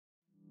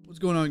What's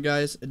going on,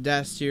 guys?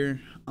 Dast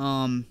here.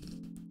 Bro,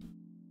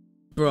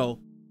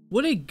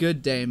 what a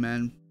good day,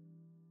 man.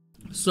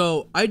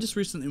 So I just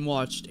recently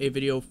watched a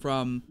video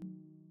from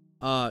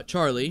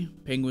Charlie,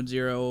 Penguin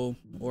Zero,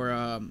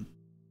 or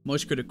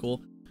Most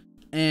Critical,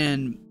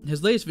 and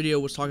his latest video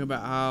was talking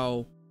about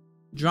how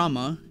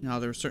drama,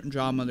 there was certain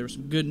drama, there was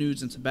some good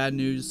news and some bad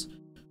news.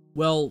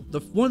 Well,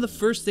 one of the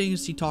first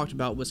things he talked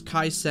about was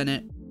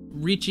Cenat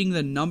reaching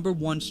the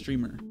 #1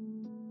 streamer,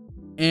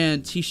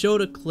 and he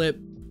showed a clip,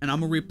 and I'm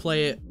gonna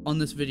replay it on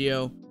this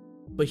video.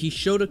 But he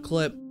showed a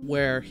clip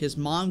where his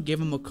mom gave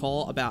him a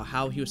call about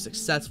how he was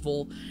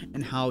successful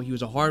and how he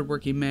was a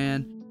hardworking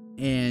man,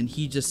 and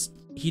he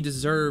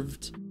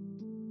deserved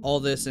all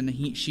this,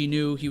 and she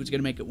knew he was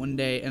gonna make it one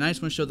day. And I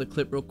just want to show the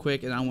clip real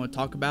quick, and I want to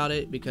talk about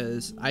it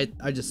because I'd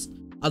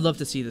love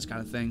to see this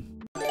kind of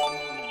thing.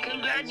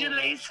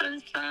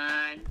 Congratulations,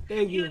 son.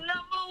 Thank you. You're #1.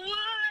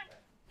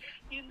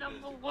 You're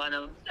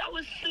 #1. I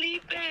was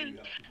sleeping.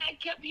 I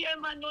kept hearing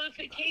my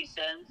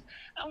notifications,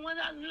 and when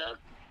I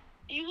looked,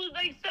 you was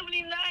like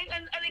 79,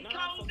 and it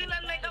counted.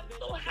 And like, I'm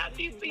so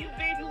happy for you,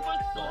 babe. You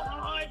worked so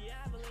hard,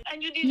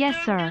 and you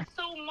deserve it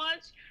so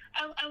much.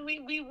 And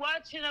we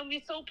watching, and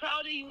we're so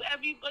proud of you,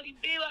 everybody.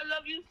 Babe, I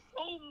love you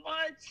so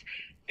much.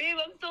 Babe,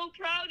 I'm so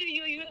proud of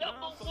you. You're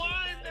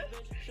 #1,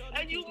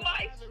 and you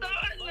my son.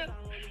 And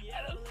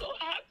I'm so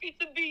happy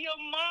to be your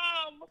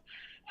mom.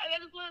 And I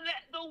just want to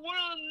let the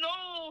world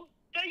know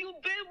that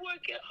you've been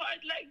working hard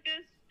like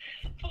this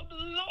for a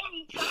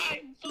long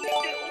time. So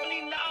they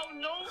only now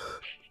know.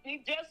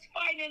 He's just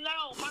finding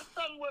out. My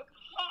son worked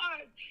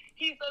hard.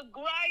 He's a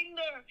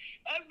grinder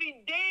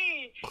every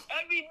day,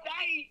 every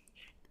night.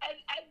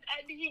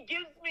 And he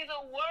gives me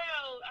the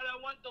world. And I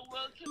want the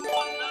world to know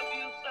I love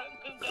you, son.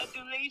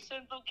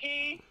 Congratulations,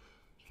 okay?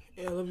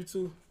 Yeah, I love you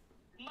too.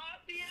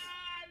 Mafia,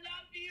 I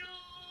love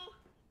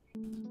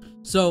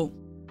you. So,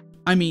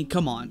 I mean,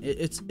 come on.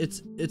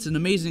 It's an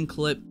amazing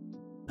clip.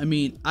 I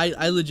mean,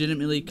 I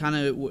legitimately kind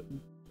of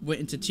went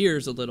into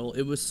tears a little.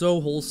 It was so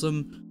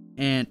wholesome.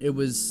 And it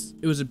was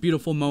a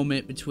beautiful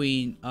moment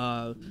between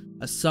a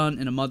son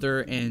and a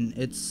mother, and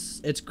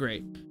it's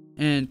great.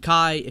 And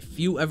Kai, if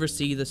you ever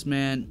see this,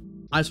 man,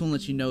 I just want to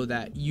let you know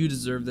that you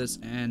deserve this,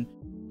 and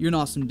you're an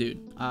awesome dude.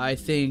 I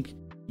think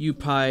you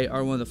probably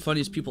are one of the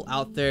funniest people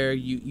out there.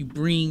 You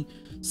bring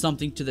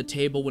something to the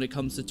table when it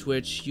comes to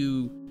Twitch.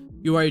 You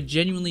are a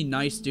genuinely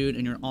nice dude,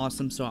 and you're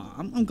awesome. So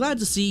I'm glad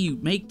to see you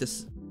make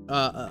this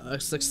a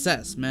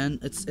success, man.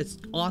 It's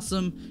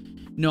awesome.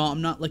 No,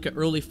 I'm not like an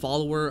early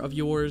follower of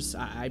yours.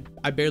 I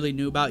barely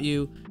knew about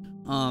you.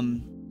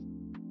 And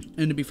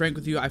to be frank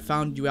with you, I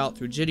found you out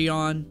through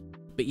Gideon,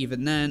 but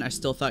even then, I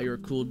still thought you were a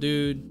cool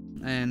dude.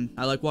 And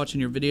I like watching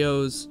your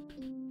videos,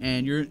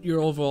 and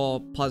you're overall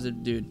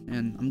positive dude.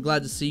 And I'm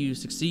glad to see you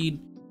succeed.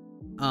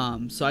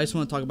 So I just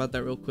want to talk about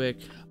that real quick.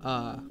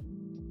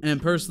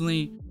 And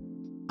personally,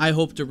 I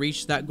hope to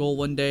reach that goal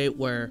one day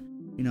where,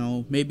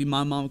 maybe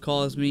my mom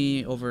calls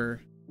me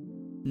over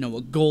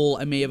a goal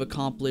I may have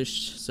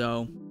accomplished.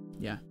 So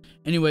yeah,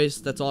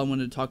 anyways, that's all I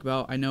wanted to talk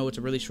about. I know it's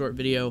a really short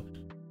video,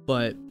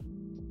 but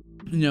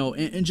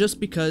and just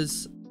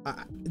because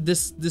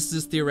this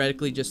is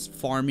theoretically just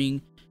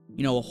farming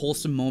a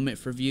wholesome moment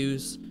for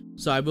views,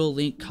 so I will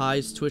link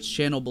Kai's Twitch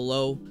channel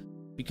below,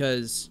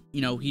 because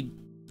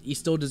he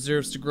still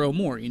deserves to grow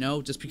more.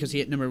 Just because he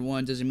hit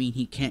 #1 doesn't mean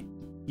he can't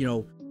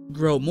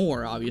grow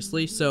more,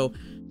 obviously. So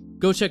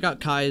go check out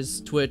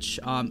Kai's Twitch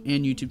and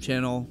YouTube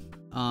channel,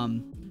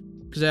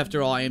 because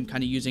after all, I am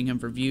kind of using him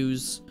for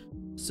views.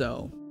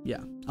 So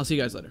yeah, I'll see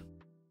you guys later.